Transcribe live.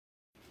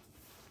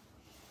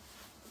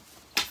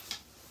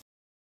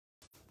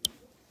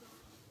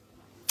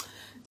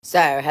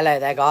So, hello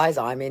there guys,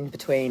 I'm in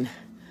between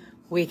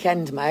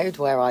weekend mode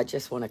where I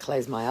just want to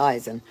close my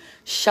eyes and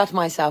shut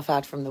myself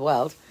out from the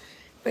world.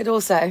 But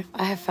also,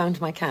 I have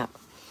found my cat.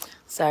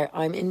 So,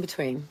 I'm in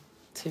between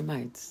two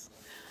modes.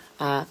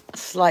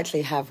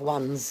 Slightly have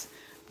one's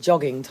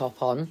jogging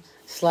top on,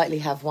 slightly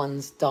have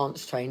one's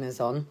dance trainers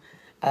on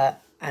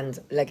and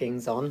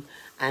leggings on,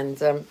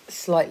 and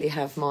slightly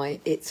have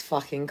my it's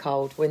fucking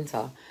cold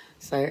winter.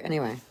 So,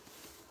 anyway,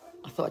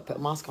 I thought I'd put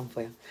a mask on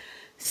for you.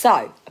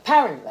 So,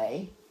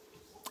 apparently,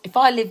 if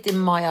I lived in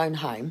my own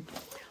home,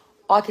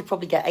 I could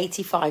probably get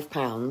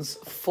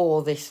 £85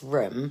 for this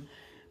room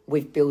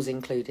with bills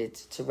included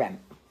to rent.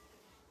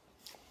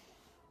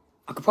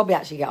 I could probably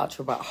actually get up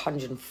to about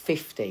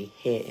 150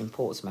 here in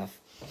Portsmouth.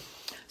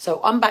 So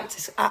I'm back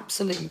to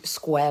absolute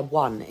square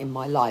one in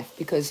my life,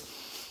 because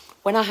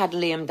when I had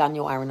Liam,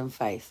 Daniel, Aaron and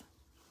Faith,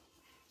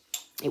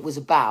 it was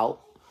about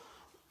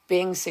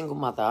being a single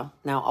mother.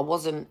 Now, I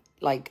wasn't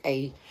like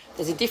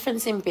there's a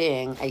difference in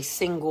being a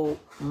single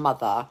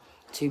mother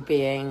to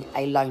being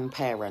a lone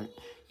parent.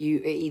 You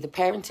are either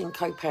parenting,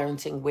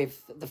 co-parenting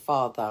with the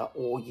father,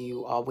 or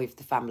you are with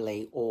the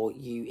family, or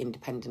you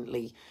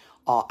independently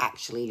are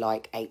actually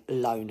like a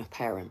lone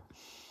parent.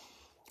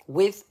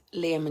 With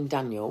Liam and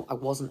Daniel, I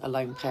wasn't a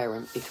lone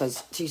parent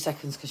because, 2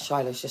 seconds, because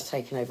Shiloh's just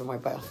taken over my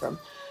bathroom.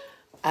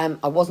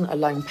 I wasn't a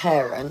lone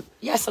parent.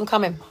 Yes, I'm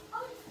coming.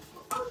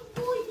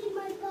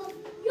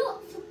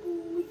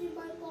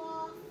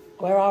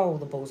 Where are all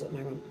the balls at the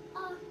moment?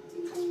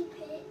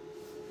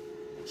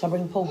 Shall I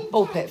bring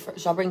ball pit?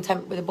 Shall I bring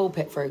Temp with a ball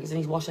pit through? Because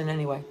he's washing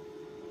anyway.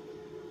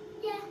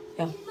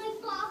 Yeah.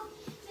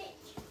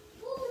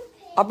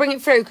 I'll bring it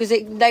through because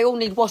they all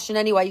need washing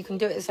anyway. You can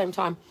do it at the same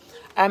time.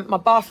 My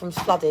bathroom's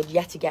flooded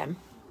yet again.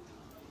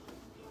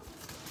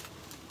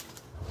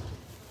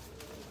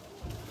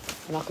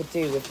 And I could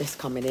do with this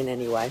coming in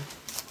anyway.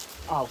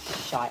 Oh,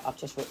 shite. I've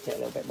just ripped it a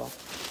little bit more.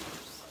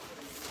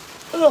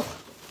 Ugh.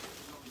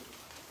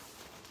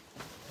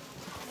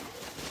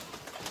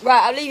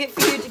 Right, I'll leave it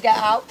for you to get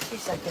out. 2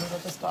 seconds,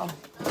 I've just got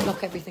to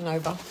knock everything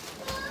over.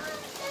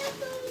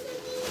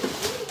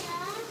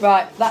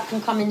 Right, that can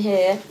come in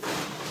here.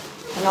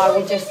 And I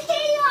will just...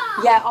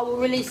 Yeah, I will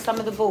release some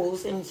of the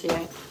balls into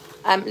you.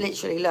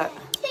 Literally, look.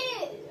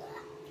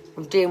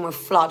 I'm dealing with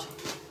flood.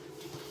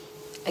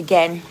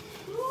 Again.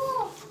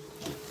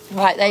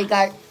 Right, there you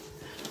go.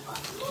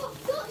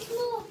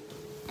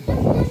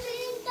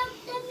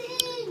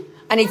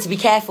 I need to be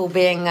careful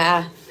being...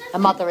 a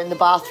mother in the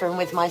bathroom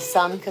with my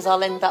son, because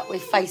I'll end up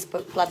with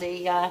Facebook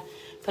bloody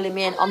pulling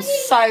me in. I'm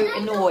so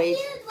annoyed.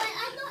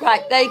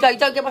 Right, there you go.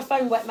 Don't get my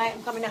phone wet, mate.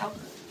 I'm coming out.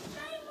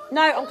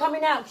 No, I'm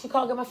coming out because you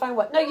can't get my phone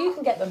wet. No, you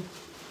can get them.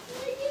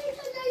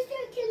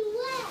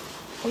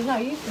 Well, no,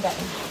 you can get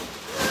them.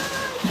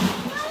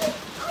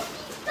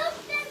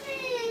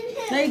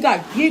 There you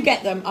go. You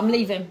get them. I'm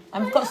leaving.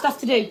 I've got stuff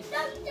to do.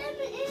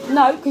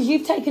 No, because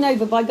you've taken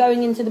over by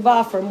going into the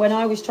bathroom when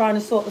I was trying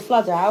to sort the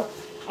flood out.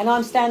 And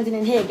I'm standing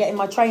in here getting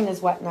my trainers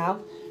wet now.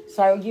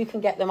 So you can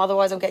get them,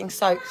 otherwise I'm getting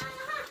soaked.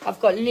 I've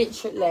got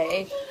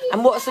literally...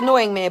 And what's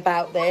annoying me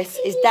about this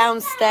is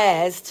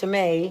downstairs, to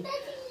me,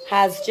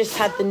 has just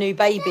had the new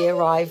baby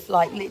arrive,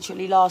 like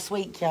literally last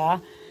week, yeah?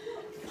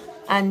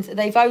 And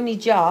they've only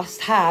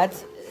just had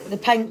the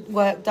paint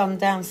work done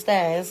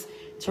downstairs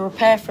to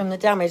repair from the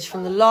damage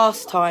from the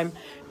last time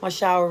my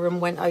shower room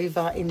went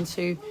over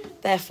into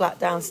their flat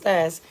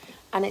downstairs.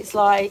 And it's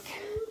like...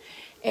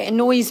 It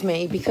annoys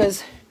me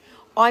because...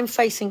 I'm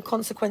facing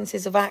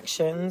consequences of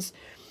actions.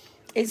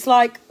 It's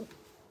like,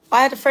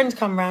 I had a friend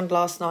come round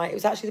last night. It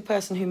was actually the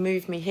person who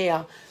moved me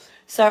here.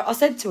 So I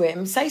said to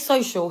him, Say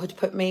Social had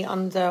put me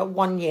under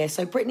 1 year.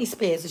 So Britney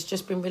Spears has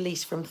just been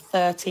released from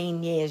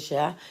 13 years,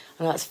 yeah?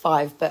 And that's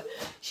 5, but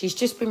she's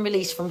just been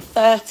released from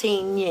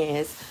 13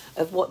 years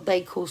of what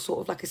they call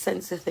sort of like a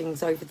censor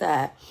things over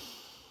there.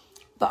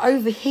 But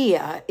over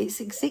here,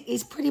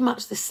 it's pretty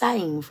much the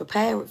same for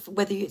parents,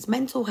 whether it's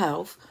mental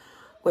health,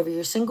 whether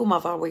you're a single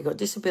mother, whether you've got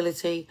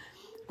disability,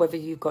 whether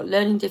you've got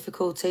learning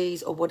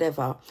difficulties or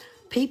whatever.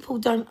 People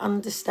don't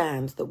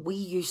understand that we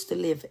used to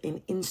live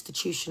in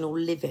institutional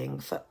living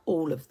for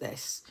all of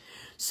this.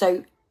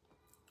 So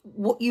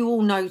what you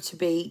all know to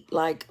be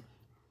like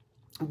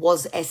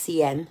was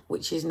SEN,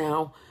 which is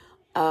now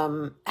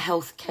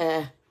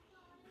healthcare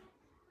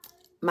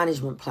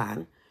management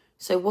plan.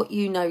 So what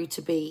you know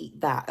to be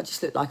that, I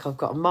just look like I've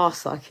got a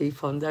mask I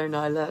keep on, don't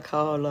I? Look,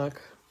 oh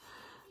look.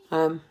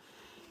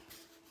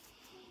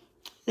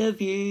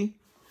 Love you.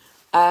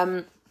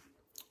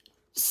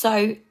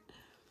 So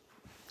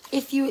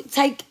if you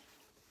take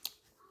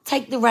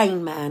the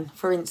Rain Man,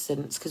 for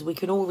instance, because we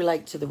can all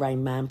relate to the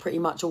Rain Man. Pretty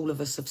much all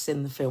of us have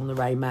seen the film The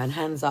Rain Man.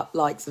 Hands up,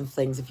 likes and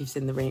things if you've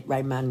seen the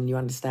Rain Man and you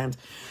understand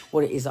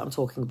what it is that I'm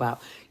talking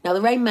about. Now,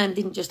 the Rain Man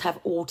didn't just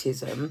have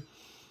autism.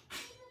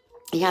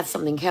 He had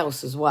something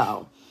else as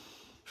well.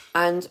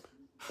 And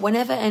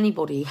whenever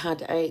anybody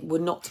were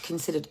not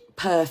considered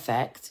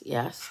perfect,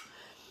 yes,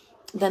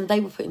 then they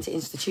were put into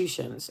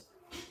institutions.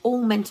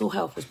 all mental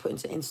health was put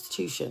into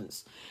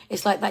institutions.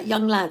 It's like that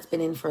young lad's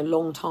been in for a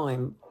long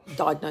time,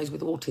 diagnosed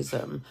with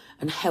autism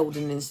and held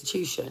in an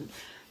institution.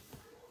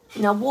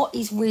 Now, what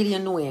is really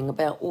annoying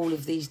about all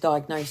of these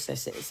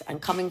diagnoses,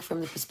 and coming from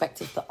the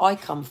perspective that I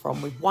come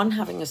from, with one,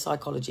 having a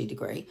psychology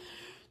degree,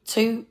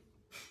 two,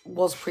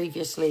 was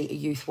previously a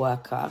youth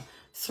worker,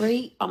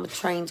 three, I'm a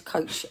trained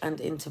coach and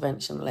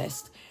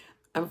interventionalist,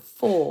 and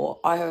four,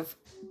 I have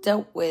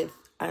dealt with,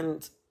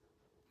 and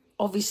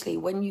obviously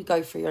when you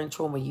go through your own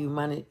trauma,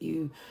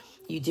 you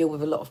deal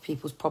with a lot of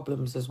people's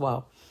problems as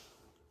well.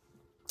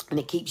 And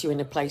it keeps you in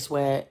a place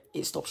where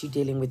it stops you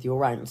dealing with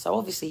your own. So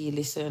obviously you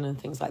listen and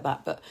things like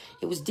that. But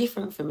it was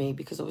different for me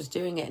because I was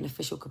doing it in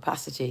official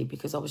capacity,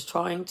 because I was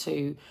trying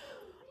to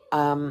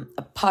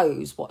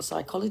oppose what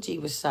psychology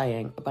was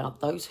saying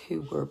about those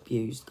who were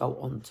abused go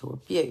on to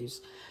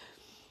abuse.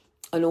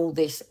 And all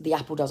this, the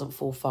apple doesn't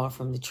fall far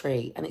from the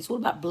tree. And it's all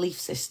about belief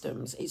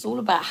systems. It's all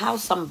about how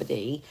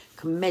somebody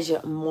can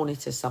measure and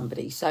monitor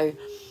somebody. So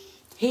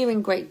here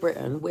in Great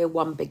Britain, we're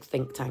one big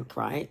think tank,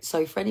 right?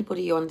 So for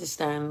anybody who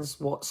understands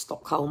what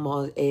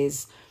Stockholm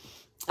is,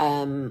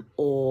 that's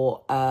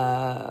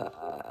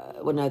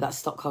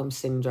Stockholm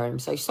Syndrome.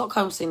 So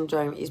Stockholm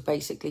Syndrome is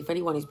basically, for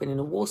anyone who's been in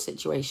a war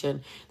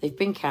situation, they've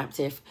been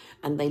captive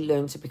and they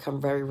learn to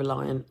become very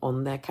reliant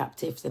on their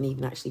captives and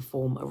even actually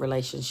form a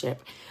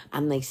relationship,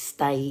 and they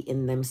stay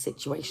in them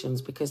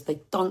situations because they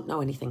don't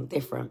know anything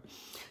different.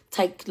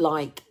 Take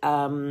like,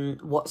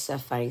 what's her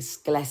face?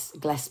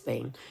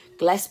 Gillespie.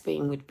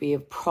 Gillespie would be a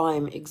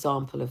prime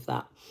example of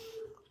that.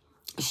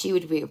 She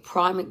would be a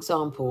prime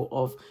example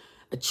of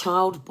a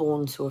child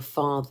born to a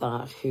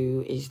father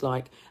who is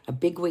like a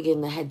bigwig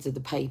in the heads of the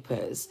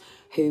papers,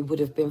 who would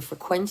have been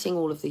frequenting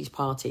all of these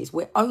parties.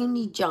 We're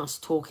only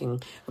just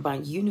talking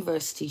about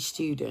university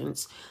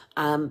students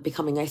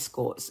becoming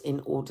escorts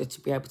in order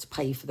to be able to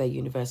pay for their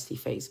university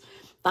fees.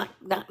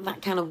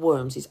 That can of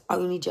worms is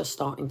only just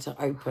starting to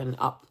open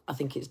up. I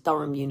think it's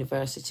Durham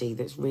University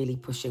that's really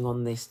pushing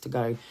on this to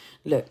go,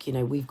 look,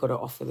 we've got to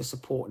offer the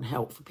support and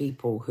help for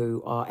people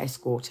who are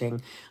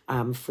escorting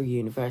through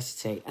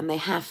university. And they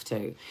have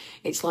to.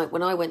 It's like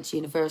when I went to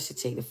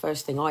university, the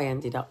first thing I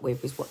ended up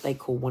with is what they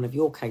call one of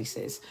your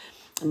cases.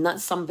 And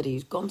that's somebody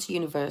who's gone to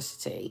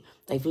university,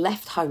 they've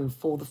left home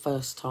for the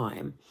first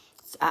time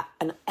at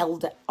an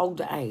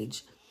older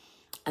age,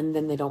 and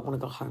then they don't want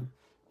to go home.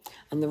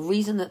 And the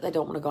reason that they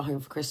don't want to go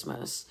home for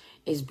Christmas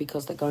is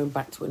because they're going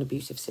back to an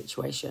abusive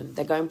situation.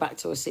 They're going back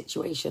to a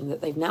situation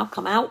that they've now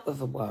come out of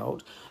the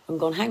world and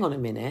gone, hang on a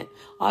minute,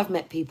 I've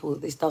met people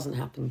that this doesn't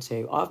happen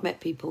to. I've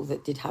met people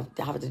that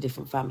have a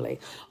different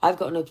family. I've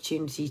got an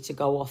opportunity to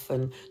go off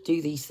and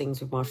do these things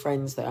with my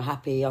friends that are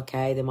happy.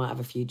 Okay, they might have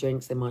a few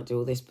drinks, they might do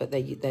all this, but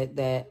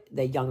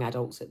they're young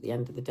adults at the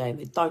end of the day, and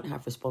they don't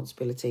have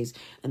responsibilities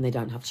and they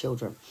don't have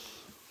children.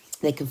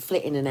 They can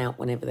flit in and out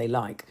whenever they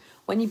like.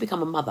 When you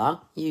become a mother,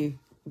 you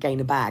gain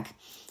a bag.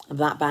 And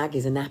that bag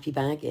is a nappy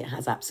bag. It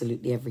has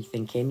absolutely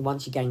everything in.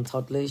 Once you gain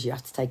toddlers, you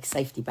have to take a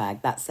safety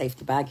bag. That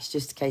safety bag is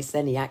just in case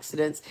any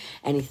accidents,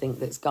 anything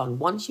that's gone.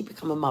 Once you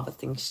become a mother,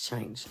 things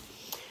change.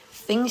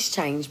 Things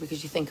change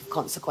because you think of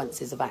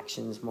consequences of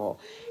actions more.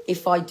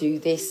 If I do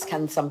this,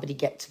 can somebody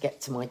get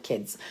to my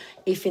kids?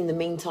 If in the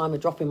meantime I'm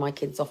dropping my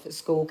kids off at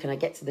school, can I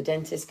get to the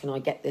dentist? Can I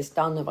get this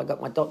done? Have I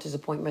got my doctor's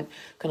appointment?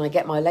 Can I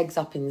get my legs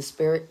up in the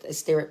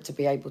stirrup to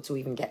be able to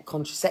even get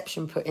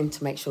contraception put in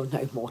to make sure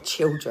no more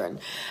children?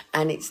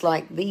 And it's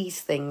like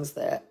these things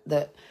that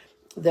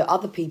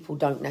other people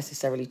don't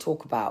necessarily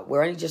talk about.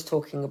 We're only just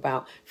talking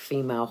about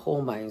female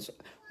hormones.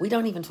 We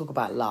don't even talk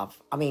about love.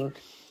 I mean,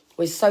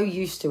 we're so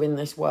used to in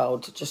this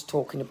world just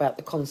talking about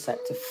the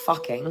concept of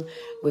fucking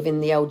within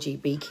the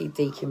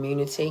LGBT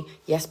community.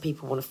 Yes,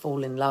 people want to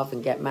fall in love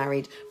and get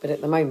married, but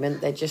at the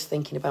moment they're just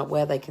thinking about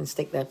where they can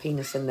stick their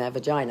penis in their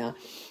vagina.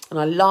 And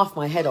I laughed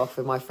my head off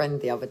with my friend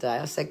the other day.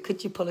 I said,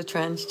 could you pull a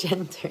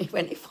transgender? He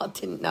went, if I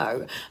didn't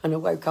know. And I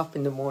woke up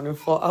in the morning and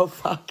thought, oh,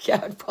 fuck,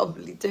 yeah, I'd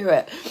probably do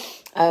it.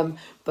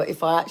 But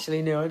if I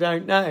actually knew, I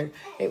don't know.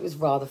 It was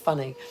rather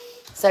funny.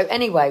 So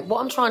anyway, what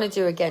I'm trying to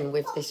do again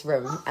with this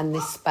room and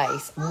this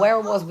space, and where I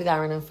was with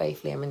Aaron and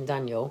Faith, Liam and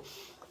Daniel,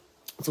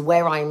 to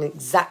where I am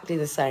exactly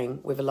the same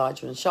with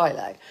Elijah and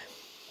Shiloh.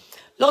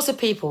 Lots of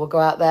people will go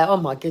out there, oh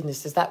my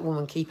goodness, does that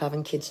woman keep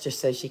having kids just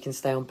so she can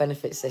stay on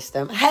benefit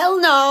system? Hell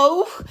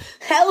no!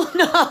 Hell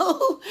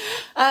no!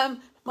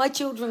 My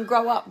children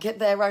grow up, get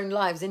their own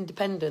lives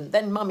independent.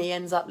 Then mummy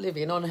ends up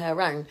living on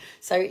her own.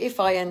 So if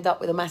I end up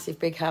with a massive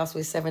big house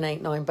with 7,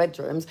 8, 9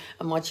 bedrooms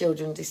and my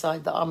children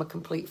decide that I'm a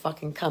complete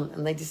fucking cunt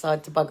and they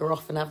decide to bugger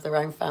off and have their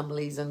own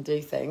families and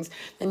do things,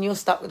 then you're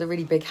stuck with a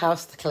really big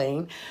house to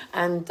clean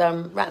and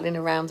rattling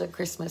around at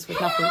Christmas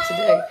with nothing to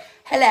do.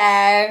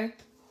 Hello.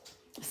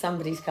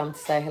 Somebody's come to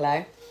say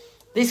hello.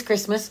 This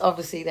Christmas,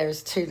 obviously, there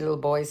is 2 little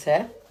boys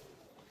here.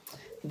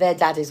 Their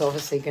dad is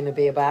obviously going to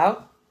be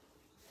about.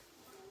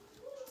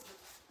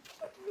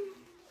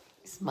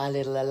 My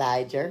little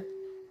Elijah.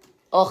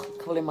 Oh,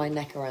 pulling my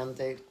neck around,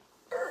 dude.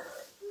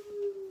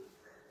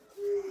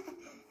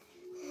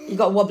 You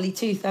got a wobbly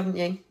tooth, haven't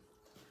you?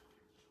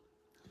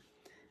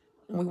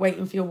 And we're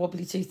waiting for your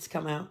wobbly tooth to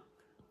come out.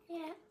 Yeah,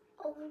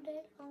 all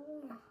day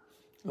long.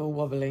 All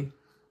wobbly.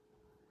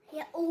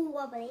 Yeah, all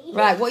wobbly.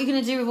 Right, what are you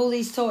going to do with all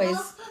these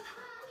toys?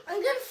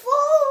 I'm going to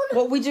fall.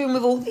 What are we doing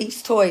with all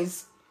these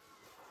toys?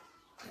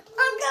 I'm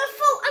going to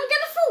fall. I'm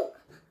going to fall.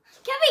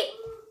 Kellie.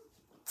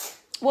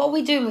 What are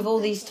we doing with all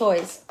these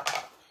toys?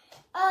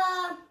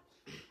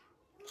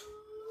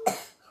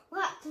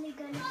 We're actually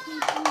going to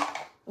keep them.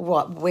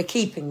 What? We're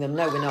keeping them?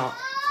 No, we're not.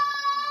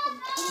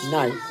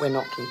 No, we're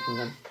not keeping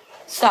them.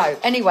 So,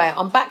 anyway,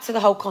 I'm back to the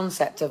whole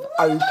concept of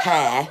au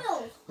pair,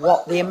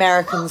 what the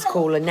Americans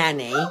call a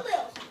nanny.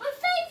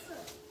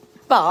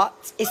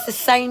 But it's the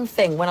same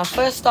thing. When I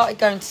first started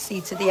going to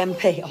see to the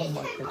MP, oh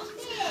my goodness.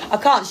 I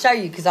can't show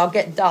you because I'll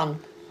get done.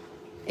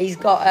 He's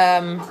got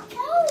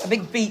a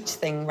big beach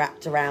thing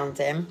wrapped around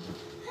him.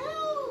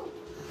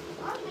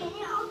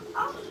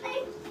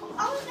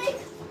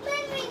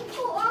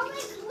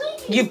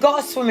 You've got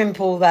a swimming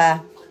pool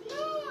there.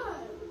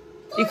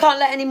 You can't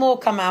let any more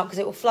come out because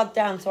it will flood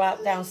down to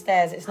out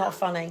downstairs. It's not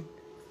funny.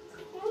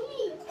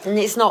 And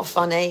it's not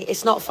funny.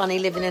 It's not funny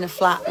living in a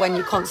flat when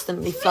you're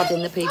constantly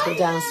flooding the people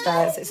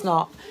downstairs. It's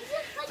not.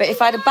 But if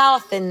I had a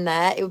bath in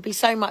there, it would be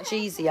so much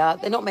easier.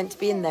 They're not meant to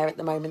be in there at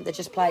the moment. They're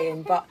just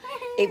playing. But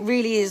it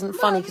really isn't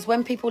funny because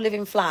when people live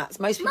in flats,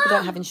 most people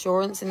don't have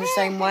insurance in the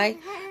same way.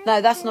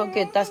 No, that's not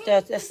good. That's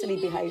dirty. That's silly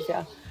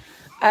behaviour.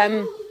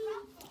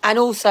 And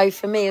also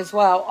for me as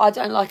well, I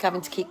don't like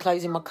having to keep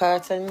closing my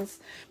curtains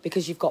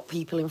because you've got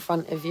people in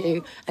front of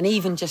you. And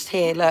even just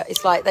here, look,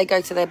 it's like they go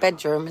to their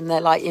bedroom and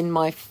they're like in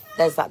my...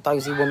 There's that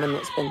dozy woman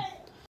that's been...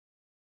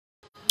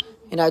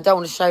 You know, I don't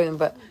want to show them,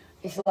 but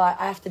it's like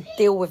I have to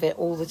deal with it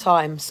all the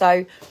time.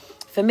 So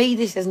for me,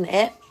 this isn't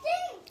it.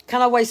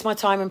 Can I waste my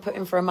time and put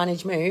in for a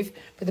managed move?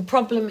 But the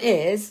problem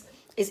is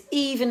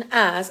even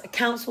as a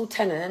council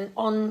tenant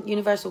on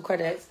Universal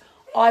Credits,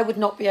 I would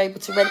not be able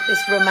to rent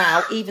this room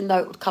out, even though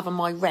it would cover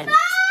my rent.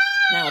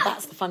 Now,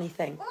 that's the funny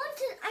thing.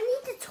 I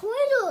need the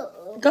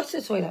toilet. Go to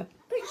the toilet.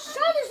 But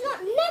Shiloh's not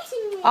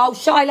letting me. Oh,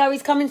 Shiloh,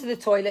 he's coming to the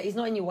toilet. He's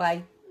not in your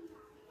way.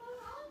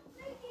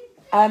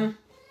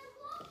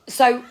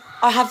 So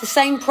I have the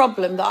same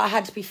problem that I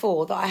had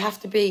before, that I have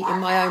to be in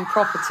my own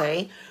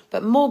property,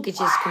 but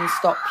mortgages can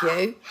stop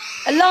you.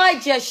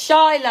 Elijah,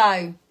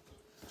 Shiloh.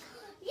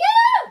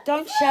 Yeah.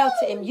 Don't shout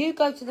at him. You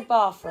go to the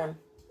bathroom.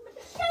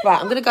 Right,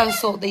 I'm going to go and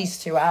sort these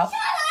two out.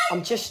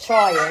 I'm just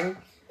trying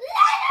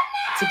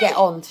to get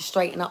on to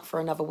straighten up for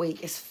another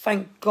week. It's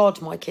thank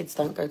God my kids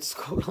don't go to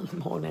school on the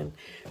morning.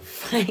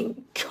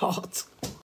 Thank God.